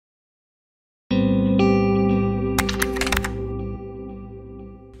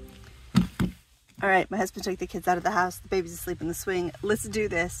All right, my husband took the kids out of the house. The baby's asleep in the swing. Let's do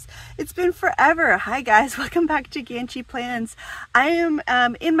this. It's been forever. Hi guys, welcome back to GanchiPlans. I am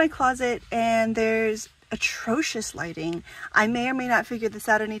in my closet and there's atrocious lighting. I may or may not figure this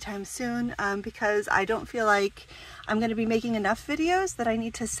out anytime soon because I don't feel like I'm going to be making enough videos that I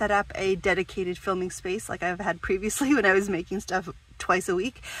need to set up a dedicated filming space like I've had previously when I was making stuff twice a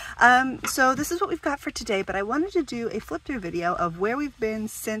week. So this is what we've got for today, but I wanted to do a flip through video of where we've been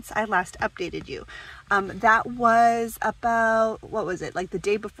since I last updated you. That was about, what was it, like the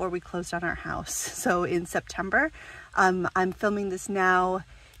day before we closed on our house. So in September. I'm filming this now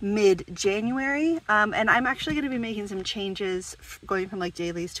mid-January, and I'm actually going to be making some changes going from like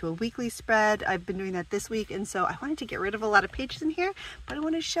dailies to a weekly spread. I've been doing that this week, and so I wanted to get rid of a lot of pages in here, but I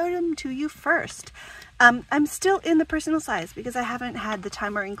want to show them to you first. I'm still in the personal size because I haven't had the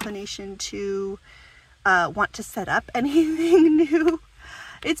time or inclination to want to set up anything new.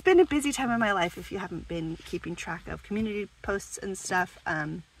 It's been a busy time in my life if you haven't been keeping track of community posts and stuff.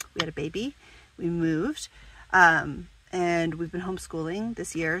 We had a baby, we moved, and we've been homeschooling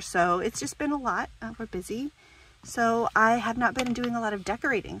this year, so it's just been a lot. We're busy, so I have not been doing a lot of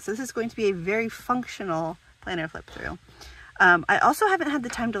decorating. So this is going to be a very functional planner flip through. I also haven't had the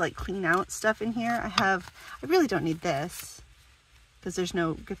time to like clean out stuff in here. I really don't need this because there's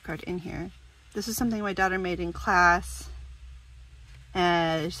no gift card in here. This is something my daughter made in class,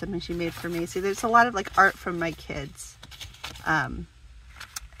 and something she made for me. See, there's a lot of like art from my kids, and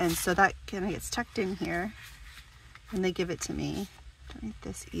so that kind of gets tucked in here. And they give it to me. Don't need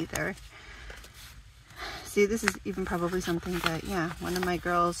this either. See, this is even probably something that, yeah, one of my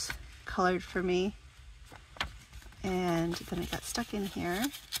girls colored for me. And then it got stuck in here.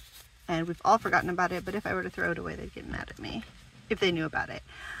 And we've all forgotten about it, but if I were to throw it away, they'd get mad at me if they knew about it.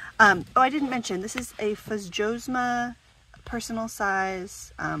 Oh, I didn't mention, this is a Fuzzjosma personal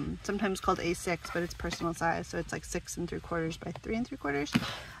size, sometimes called A6, but it's personal size, so it's like 6 3/4 by 3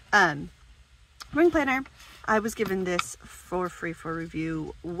 3/4. Ring planner. I was given this for free for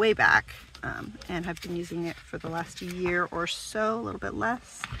review way back, and have been using it for the last year or so, a little bit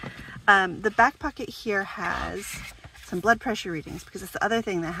less. The back pocket here has some blood pressure readings, because that's the other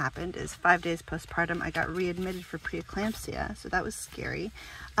thing that happened is 5 days postpartum I got readmitted for preeclampsia, so that was scary.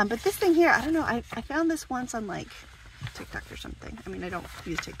 But this thing here, I don't know, I found this once on like TikTok or something. I mean, I don't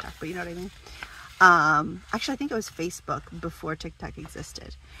use TikTok, but you know what I mean. Actually, I think it was Facebook before TikTok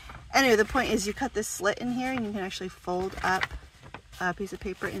existed. Anyway, the point is you cut this slit in here and you can actually fold up a piece of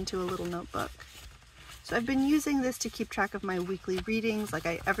paper into a little notebook. So I've been using this to keep track of my weekly readings. Like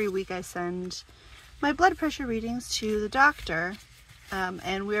every week I send my blood pressure readings to the doctor,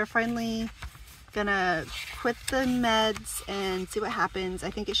 and we're finally gonna quit the meds and see what happens. I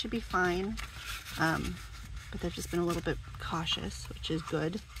think it should be fine, but they've just been a little bit cautious, which is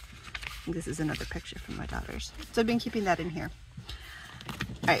good. I think this is another picture from my daughters. So I've been keeping that in here.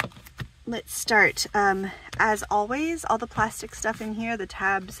 All right, let's start. As always, all the plastic stuff in here, the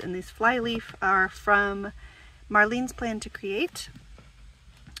tabs and these flyleaf, are from Marlene's Plan to Create.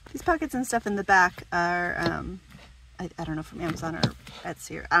 These pockets and stuff in the back are, I don't know, from Amazon or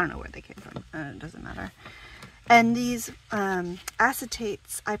Etsy, or I don't know where they came from. It doesn't matter. And these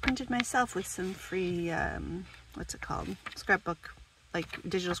acetates I printed myself with some free, what's it called? Scrapbook, like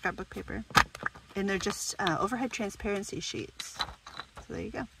digital scrapbook paper. And they're just overhead transparency sheets. So there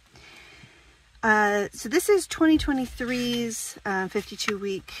you go. So this is 2023's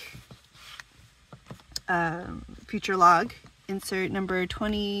 52-week future log. Insert number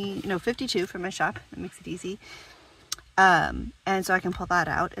 52 from my shop. That makes it easy. And so I can pull that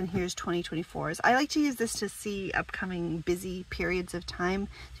out. And here's 2024's. I like to use this to see upcoming busy periods of time.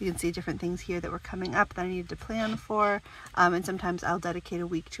 So you can see different things here that were coming up that I needed to plan for. And sometimes I'll dedicate a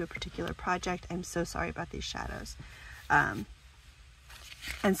week to a particular project. I'm so sorry about these shadows.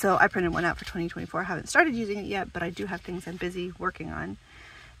 And so I printed one out for 2024. I haven't started using it yet, but I do have things I'm busy working on.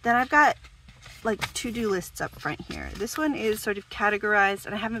 Then I've got like to-do lists up front here. This one is sort of categorized,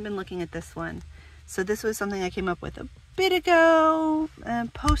 and I haven't been looking at this one. So this was something I came up with a bit ago,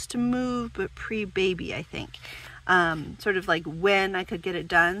 post-move, but pre-baby, I think. Sort of like when I could get it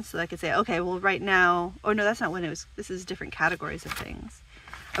done, so I could say, okay, well right now, oh no, that's not when it was, this is different categories of things.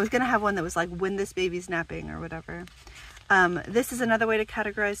 I was gonna have one that was like when this baby's napping or whatever. This is another way to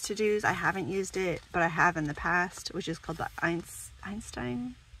categorize to-dos. I haven't used it, but I have in the past, which is called the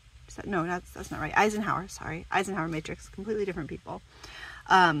Einstein? No, that's not right. Eisenhower, sorry. Eisenhower matrix, completely different people.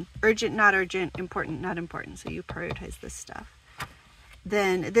 Urgent, not urgent, important, not important. So you prioritize this stuff.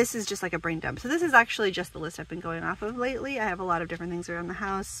 then this is just like a brain dump. So this is actually just the list I've been going off of lately. I have a lot of different things around the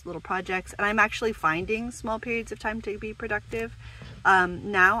house, little projects, and I'm actually finding small periods of time to be productive.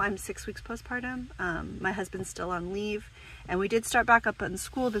 Now I'm 6 weeks postpartum. My husband's still on leave, and we did start back up in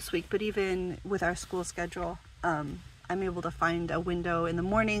school this week, but even with our school schedule, I'm able to find a window in the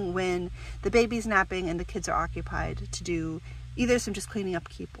morning when the baby's napping and the kids are occupied to do either some just cleaning up,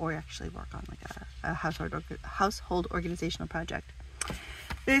 keep, or actually work on like a household organizational project.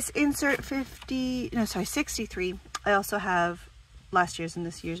 This insert 63, I also have last year's and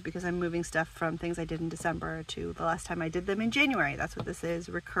this year's because I'm moving stuff from things I did in December to the last time I did them in January. That's what this is,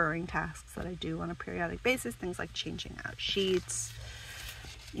 recurring tasks that I do on a periodic basis, things like changing out sheets,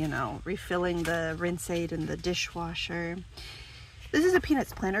 you know, refilling the rinse aid in the dishwasher. This is a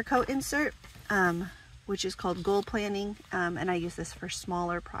Peanuts planner coat insert, which is called goal planning, and I use this for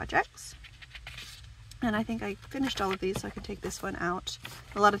smaller projects. And I think I finished all of these, so I can take this one out.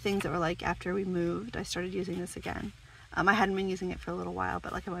 A lot of things that were like after we moved, I started using this again. I hadn't been using it for a little while,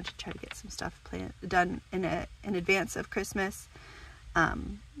 but like I wanted to try to get some stuff done in advance of Christmas,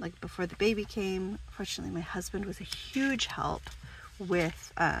 like before the baby came. Fortunately, my husband was a huge help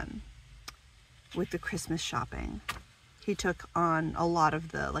with the Christmas shopping. He took on a lot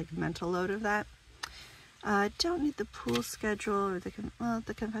of the like mental load of that. Don't need the pool schedule or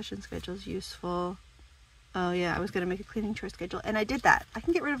the confession schedule is useful. Oh yeah, I was going to make a cleaning chore schedule, and I did that. I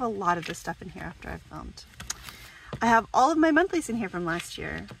can get rid of a lot of this stuff in here after I've filmed. I have all of my monthlies in here from last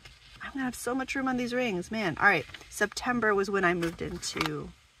year. I'm going to have so much room on these rings, man. All right, September was when I moved into,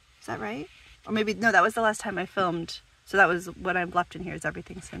 is that right? Or maybe, no, that was the last time I filmed. So that was what I've left in here is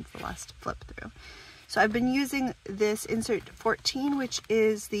everything since the last flip through. So I've been using this insert 14, which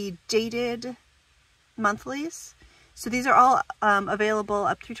is the dated monthlies. So these are all available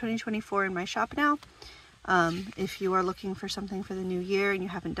up through 2024 in my shop now. If you are looking for something for the new year and you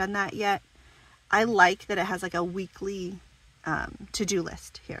haven't done that yet, I like that it has like a weekly to-do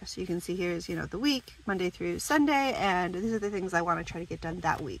list here. So you can see here's, you know, the week, Monday through Sunday, and these are the things I want to try to get done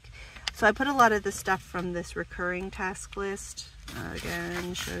that week. So I put a lot of the stuff from this recurring task list,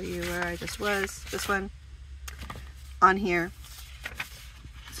 again, show you where I just was, this one, on here.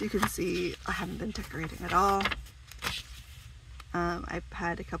 So you can see I haven't been decorating at all. I've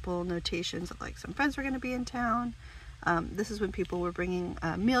had a couple notations of like some friends were going to be in town. This is when people were bringing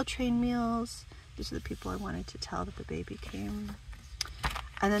meal train meals. These are the people I wanted to tell that the baby came.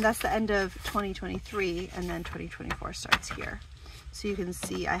 And then that's the end of 2023, and then 2024 starts here. So you can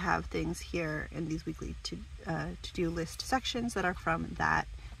see I have things here in these weekly to-do list sections that are from that,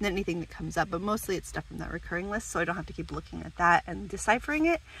 and then anything that comes up, but mostly it's stuff from that recurring list, so I don't have to keep looking at that and deciphering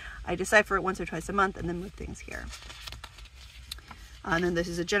it. I decipher it once or twice a month and then move things here. And then this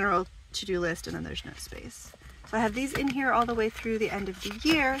is a general to-do list, and then there's no space. So I have these in here all the way through the end of the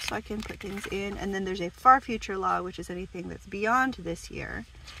year, so I can put things in. And then there's a far future log, which is anything that's beyond this year.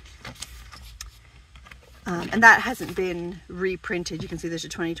 And that hasn't been reprinted. You can see there's a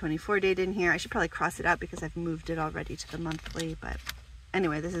 2024 date in here. I should probably cross it out because I've moved it already to the monthly. But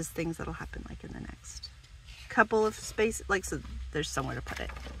anyway, this is things that'll happen like in the next couple of space, like, so there's somewhere to put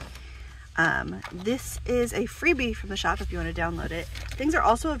it. This is a freebie from the shop if you want to download it. Things are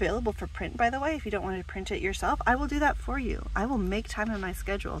also available for print, by the way. If you don't want to print it yourself, I will do that for you. I will make time in my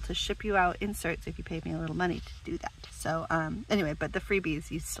schedule to ship you out inserts if you pay me a little money to do that. So anyway, but the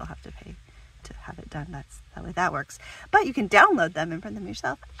freebies, you still have to pay to have it done. That's the way that works. But you can download them and print them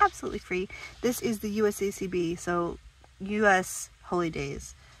yourself, absolutely free. This is the USACB, so US holy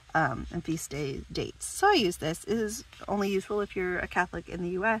days. And feast day dates. So I use this. It is only useful if you're a Catholic in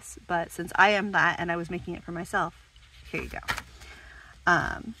the US, but since I am that and I was making it for myself, here you go.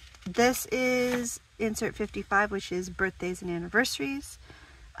 This is insert 55, which is birthdays and anniversaries.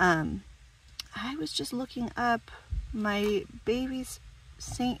 I was just looking up my baby's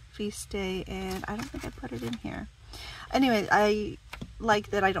saint feast day, and I don't think I put it in here. Anyway, I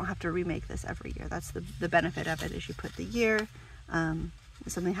like that I don't have to remake this every year. That's the benefit of it, is you put the year.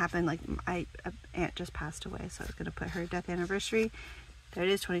 Something happened, like my aunt just passed away, so I was going to put her death anniversary. There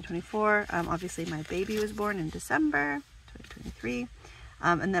it is, 2024. Obviously my baby was born in December 2023,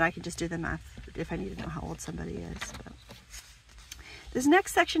 and then I can just do the math if I need to know how old somebody is. But this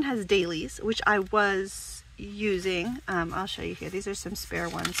next section has dailies, which I was using. I'll show you here. These are some spare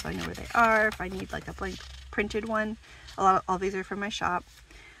ones, so I know where they are. If I need like a blank printed one, all these are from my shop.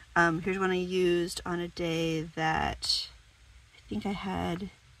 Here's one I used on a day that I think I had,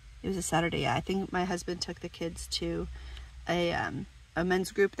 it was a Saturday, yeah. I think my husband took the kids to a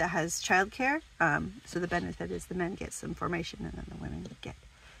men's group that has childcare. So the benefit is the men get some formation and then the women get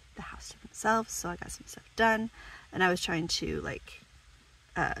the house to themselves. So I got some stuff done, and I was trying to like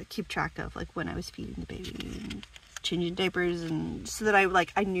keep track of like when I was feeding the baby and changing diapers, and so that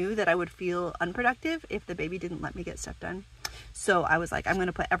I knew that I would feel unproductive if the baby didn't let me get stuff done. So I was like, I'm going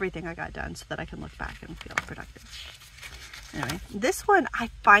to put everything I got done so that I can look back and feel productive. Anyway, this one I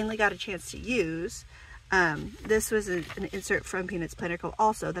finally got a chance to use. This was an insert from Peanuts Planner Co.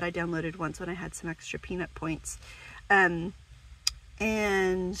 also that I downloaded once when I had some extra peanut points. And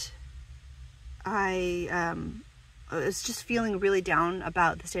I was just feeling really down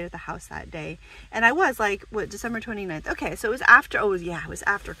about the state of the house that day. And I was like, what, December 29th? Okay, so it was after, it was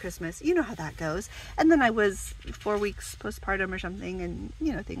after Christmas. You know how that goes. And then I was 4 weeks postpartum or something, and,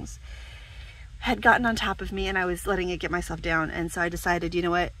 you know, things had gotten on top of me and I was letting it get myself down. And so I decided, you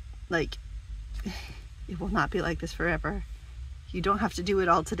know what, like, it will not be like this forever. You don't have to do it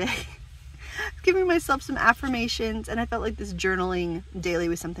all today. Giving myself some affirmations, and I felt like this journaling daily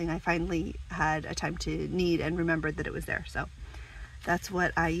was something I finally had a time to need and remembered that it was there. So that's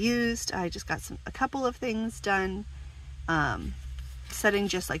what I used. I just got a couple of things done, setting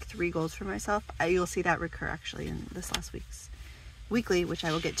just like 3 goals for myself. You'll see that recur actually in this last week's weekly, which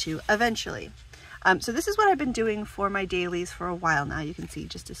I will get to eventually. So this is what I've been doing for my dailies for a while now. You can see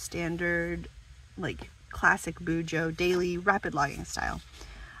just a standard, like, classic Bujo daily rapid logging style.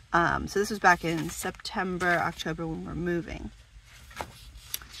 So this was back in September, October when we're moving.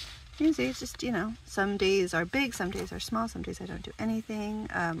 You can see it's just, you know, some days are big, some days are small, some days I don't do anything.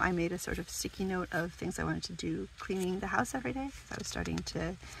 I made a sort of sticky note of things I wanted to do cleaning the house every day, because I was starting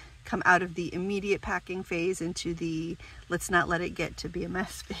to come out of the immediate packing phase into the let's not let it get to be a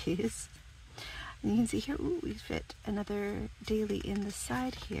mess phase. And you can see here, ooh, we fit another daily in the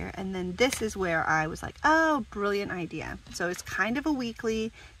side here. And then this is where I was like, oh, brilliant idea. So it's kind of a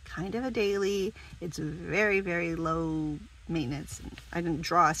weekly, kind of a daily. It's very, very low maintenance. I didn't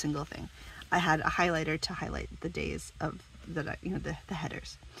draw a single thing. I had a highlighter to highlight the days of the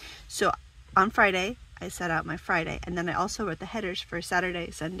headers. So on Friday, I set out my Friday, and then I also wrote the headers for Saturday,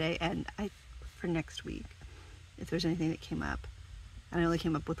 Sunday, and for next week, if there's anything that came up. And I only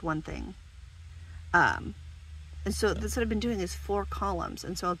came up with one thing. And so that's what I've been doing is 4 columns.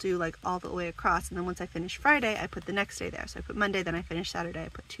 And so I'll do like all the way across. And then once I finish Friday, I put the next day there. So I put Monday, then I finish Saturday, I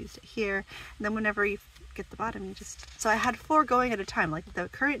put Tuesday here. And then whenever you get the bottom, you just, so I had 4 going at a time, like the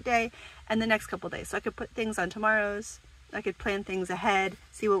current day and the next couple days. So I could put things on tomorrow's, I could plan things ahead,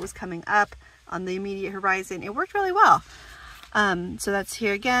 see what was coming up on the immediate horizon. It worked really well. So that's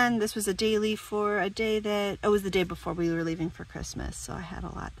here again. This was a daily for a day that, it was the day before we were leaving for Christmas. So I had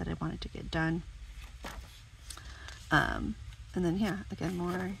a lot that I wanted to get done. And then yeah, again,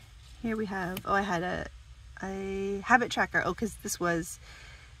 more here we have, I had a habit tracker. Cause this was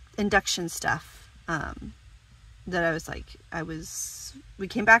induction stuff, that I was like, we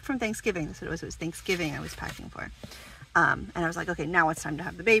came back from Thanksgiving. That's what it was Thanksgiving I was packing for. And I was like, okay, now it's time to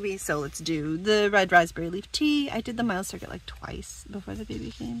have the baby. So let's do the red raspberry leaf tea. I did the mile circuit like twice before the baby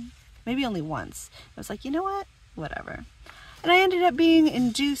came, maybe only once. I was like, you know what, whatever. And I ended up being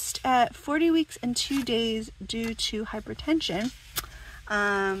induced at 40 weeks and 2 days due to hypertension.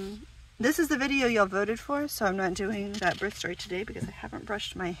 This is the video y'all voted for, so I'm not doing that birth story today because I haven't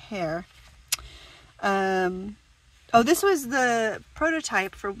brushed my hair. This was the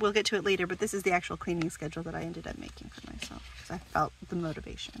prototype for, we'll get to it later, but this is the actual cleaning schedule that I ended up making for myself because I felt the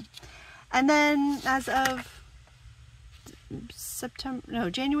motivation. And then as of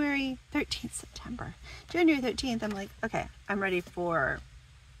January 13th, I'm like, okay, I'm ready for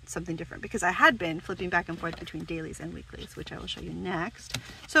something different, because I had been flipping back and forth between dailies and weeklies, which I will show you next.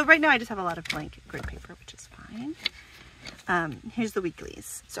 So right now I just have a lot of blank grid paper, which is fine. Here's the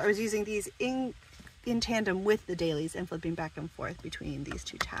weeklies. So I was using these in tandem with the dailies and flipping back and forth between these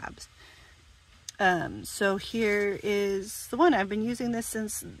 2 tabs. So here is the one. I've been using this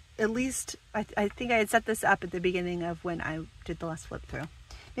since at least, I think I had set this up at the beginning of when I did the last flip through.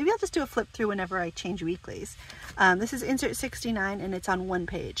 Maybe I'll just do a flip through whenever I change weeklies. This is insert 69 and it's on 1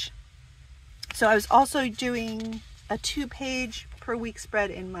 page. So I was also doing a 2-page per week spread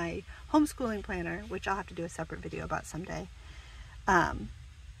in my homeschooling planner, which I'll have to do a separate video about someday.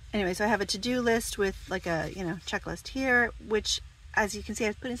 Anyway, so I have a to-do list with like a, checklist here, which, as you can see, I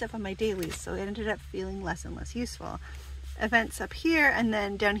was putting stuff on my dailies, so it ended up feeling less and less useful. Events up here, and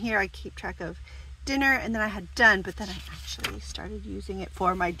then down here I keep track of dinner, and then I had done, but then I actually started using it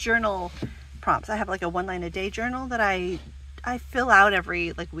for my journal prompts. I have like a 1-line-a-day journal that I fill out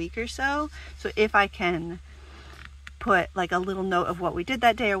every like week or so. So if I can put like a little note of what we did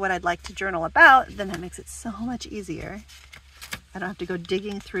that day or what I'd like to journal about, then that makes it so much easier. I don't have to go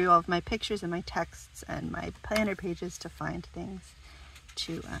digging through all of my pictures and my texts and my planner pages to find things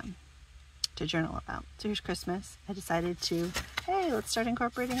to journal about. So here's Christmas. I decided to, hey, let's start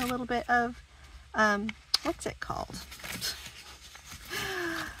incorporating a little bit of, what's it called?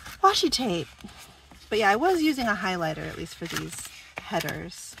 Washi tape. But yeah, I was using a highlighter, at least for these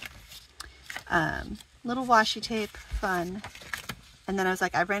headers. Little washi tape, fun. And then I was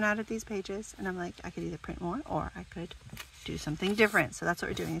like, I ran out of these pages, and I'm like, I could either print more or I could do something different. So that's what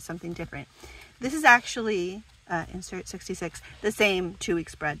we're doing, is something different. This is actually, insert 66, the same 2-week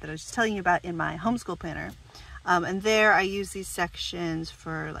spread that I was just telling you about in my homeschool planner. And there I use these sections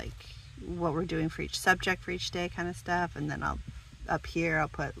for like what we're doing for each subject for each day kind of stuff. And then up here, I'll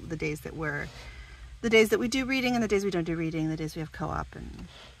put the days that we do reading and the days we don't do reading, the days we have co-op and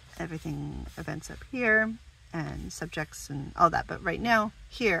everything, events up here and subjects and all that. But right now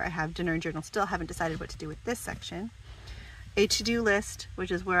here I have dinner and journal. Still haven't decided what to do with this section. A to-do list,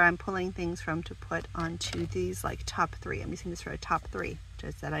 which is where I'm pulling things from to put onto these like top 3. I'm using this for a top 3,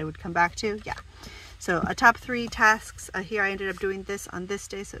 just that I would come back to. Yeah. So a top 3 tasks. Here I ended up doing this on this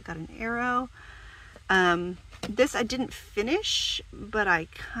day, so it got an arrow. This I didn't finish, but I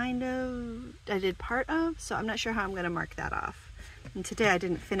did part of, so I'm not sure how I'm going to mark that off. And today I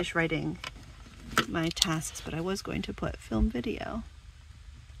didn't finish writing my tasks, but I was going to put film video.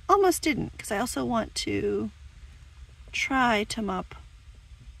 Almost didn't, because I also want to try to mop.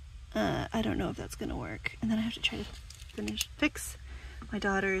 I don't know if that's going to work. And then I have to try to fix my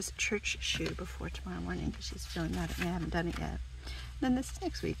daughter's church shoe before tomorrow morning, because she's feeling mad at me I haven't done it yet. Then this is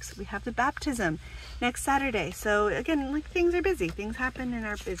next week. So we have the baptism next Saturday. So again, like, things are busy. Things happen and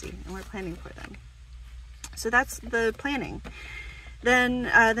are busy, and we're planning for them. So that's the planning. Then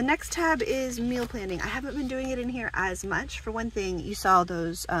the next tab is meal planning. I haven't been doing it in here as much. For one thing, you saw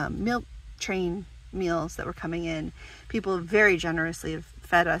those meal train meals that were coming in. People very generously have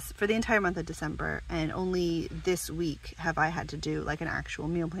fed us for the entire month of December, and only this week have I had to do like an actual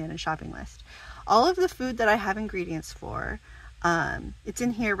meal plan and shopping list. All of the food that I have ingredients for, it's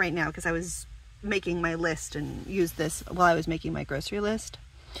in here right now because I was making my list and used this while I was making my grocery list.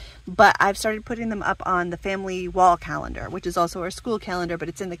 But I've started putting them up on the family wall calendar, which is also our school calendar, but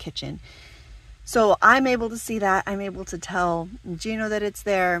it's in the kitchen. So I'm able to see that. I'm able to tell Gino that it's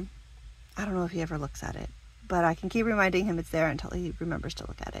there. I don't know if he ever looks at it, but I can keep reminding him it's there until he remembers to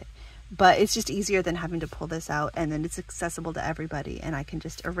look at it. But it's just easier than having to pull this out, and then it's accessible to everybody, and I can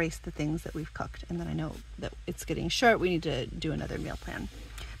just erase the things that we've cooked, and then I know that it's getting short. We need to do another meal plan.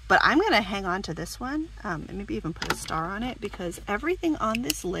 But I'm going to hang on to this one, and maybe even put a star on it, because everything on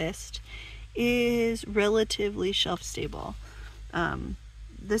this list is relatively shelf stable.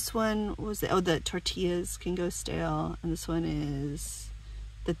 This one was, the tortillas can go stale, and this one is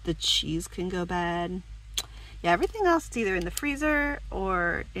that the cheese can go bad. Yeah, everything else is either in the freezer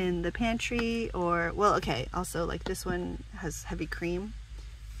or in the pantry, or, well, okay, also like this one has heavy cream,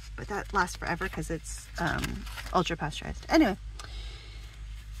 but that lasts forever because it's ultra pasteurized. Anyway,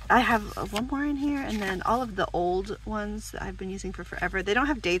 I have one more in here, and then all of the old ones that I've been using for forever. They don't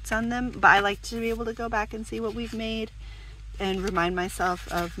have dates on them, but I like to be able to go back and see what we've made and remind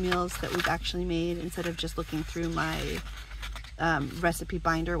myself of meals that we've actually made instead of just looking through my recipe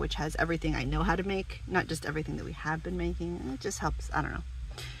binder, which has everything I know how to make, not just everything that we have been making. And it just helps, I don't know.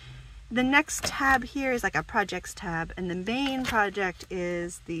 The next tab here is like a projects tab, and the main project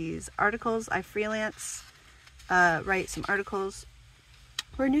is these articles. I freelance, write some articles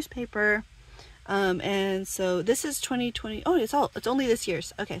for a newspaper, and so this is 2020. Oh, it's only this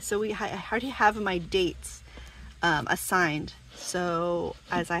year's. Okay, so I already have my dates assigned, so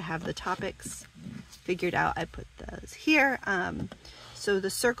as I have the topics figured out, I put those here. So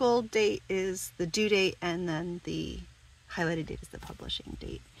the circle date is the due date, and then the highlighted date is the publishing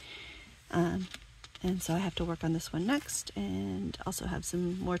date. And so I have to work on this one next, and also have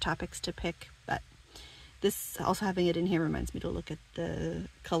some more topics to pick. But this, also having it in here, reminds me to look at the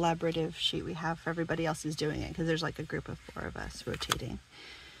collaborative sheet we have for everybody else who's doing it, because there's like a group of 4 of us rotating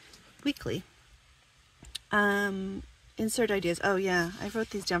weekly. Insert ideas. Oh yeah, I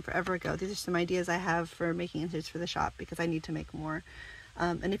wrote these down forever ago. These are some ideas I have for making inserts for the shop, because I need to make more.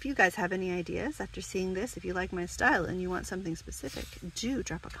 And if you guys have any ideas after seeing this, if you like my style and you want something specific, do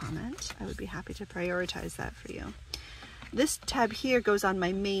drop a comment. I would be happy to prioritize that for you. This tab here goes on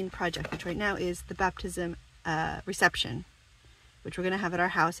my main project, which right now is the baptism reception, which we're going to have at our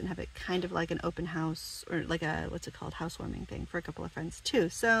house, and have it kind of like an open house, or like a, what's it called, housewarming thing for a couple of friends too.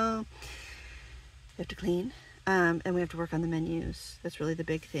 So we have to clean, and we have to work on the menus. That's really the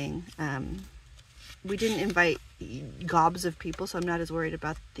big thing. We didn't invite gobs of people, so I'm not as worried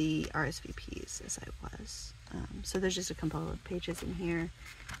about the RSVPs as I was. So there's just a couple of pages in here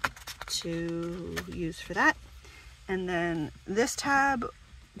to use for that. And then this tab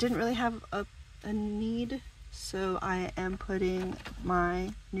didn't really have a need So I am putting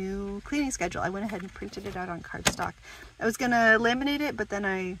my new cleaning schedule. I went ahead and printed it out on cardstock. I was gonna laminate it, but then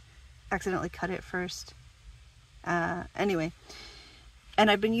I accidentally cut it first. Anyway, and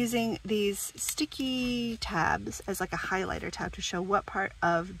I've been using these sticky tabs as like a highlighter tab to show what part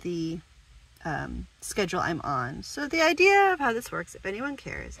of the schedule I'm on. So the idea of how this works, if anyone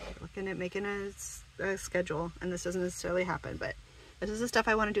cares, if you're looking at making a schedule, and this doesn't necessarily happen, but this is the stuff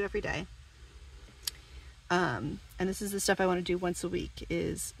I want to do every day. And this is the stuff I want to do once a week,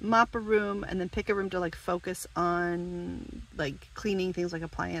 is mop a room and then pick a room to like focus on like cleaning things like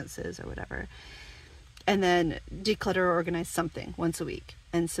appliances or whatever. And then declutter or organize something once a week.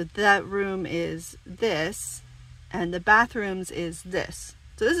 And so that room is this, and the bathrooms is this.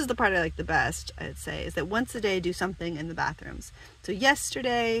 So this is the part I like the best, I'd say, is that once a day do something in the bathrooms. So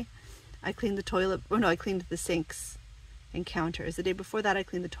yesterday I cleaned the toilet, oh no, I cleaned the sinks and counters. The day before that I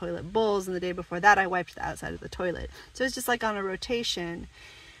cleaned the toilet bowls, and the day before that I wiped the outside of the toilet. So it's just like on a rotation.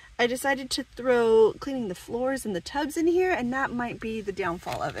 I decided to throw cleaning the floors and the tubs in here, and that might be the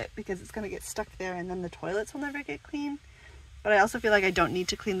downfall of it, because it's going to get stuck there and then the toilets will never get clean. But I also feel like I don't need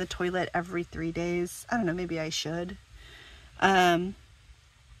to clean the toilet every 3 days. I don't know, maybe I should.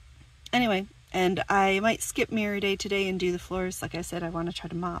 Anyway, and I might skip mirror day today and do the floors. Like I said, I want to try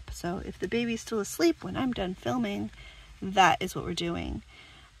to mop. So if the baby's still asleep when I'm done filming, that is what we're doing.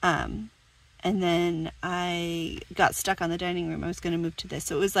 And then I got stuck on the dining room. I was going to move to this.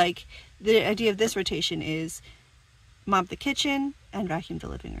 So it was like, the idea of this rotation is mop the kitchen and vacuum the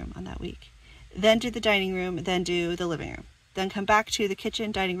living room on that week. Then do the dining room, then do the living room. Then come back to the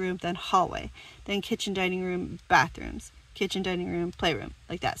kitchen, dining room, then hallway. Then kitchen, dining room, bathrooms. Kitchen, dining room, playroom.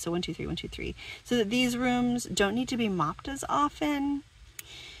 Like that. So 1, 2, 3, 1, 2, 3. So that these rooms don't need to be mopped as often.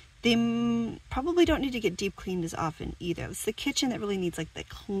 They probably don't need to get deep cleaned as often either. It's the kitchen that really needs like the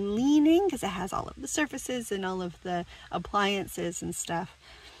cleaning, because it has all of the surfaces and all of the appliances and stuff.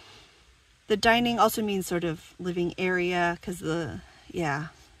 The dining also means sort of living area, because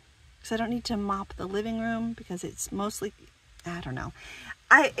because I don't need to mop the living room because it's mostly, I don't know.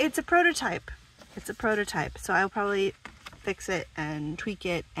 It's a prototype. It's a prototype. So I'll probably fix it and tweak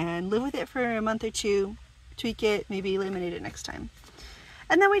it and live with it for a month or two, tweak it, maybe laminate it next time.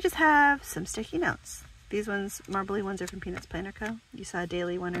 And then we just have some sticky notes. These ones, marbly ones, are from Peanuts Planner Co. You saw a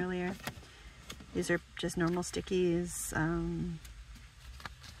daily one earlier. These are just normal stickies.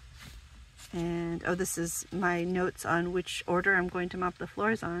 And oh, this is my notes on which order I'm going to mop the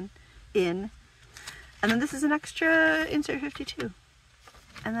floors in. And then this is an extra insert 52.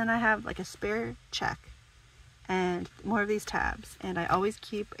 And then I have like a spare check and more of these tabs. And I always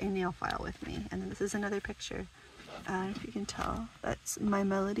keep a nail file with me. And then this is another picture. If you can tell, that's my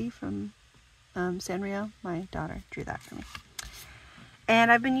Melody from Sanrio. My daughter drew that for me.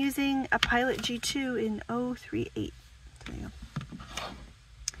 And I've been using a Pilot G2 in 038. There you go.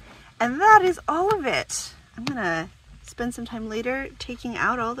 And that is all of it. I'm gonna spend some time later taking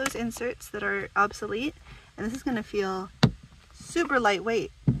out all those inserts that are obsolete, and this is gonna feel super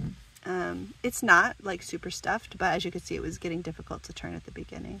lightweight. It's not like super stuffed, but as you can see, it was getting difficult to turn at the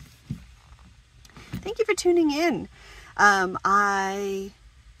beginning. Thank you for tuning in. Like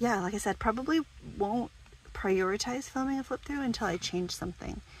I said, probably won't prioritize filming a flip through until I change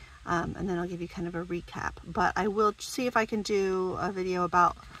something. And then I'll give you kind of a recap. But I will see if I can do a video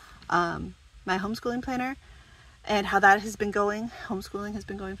about my homeschooling planner and how that has been going. Homeschooling has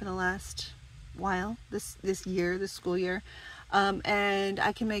been going for the last while, this school year. And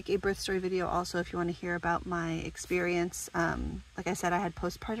I can make a birth story video also if you want to hear about my experience. Like I said, I had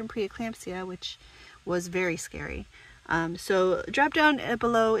postpartum preeclampsia, which was very scary. So drop down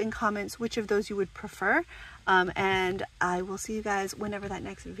below in comments which of those you would prefer. And I will see you guys whenever that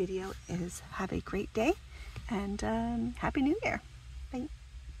next video is. Have a great day and Happy New Year. Bye.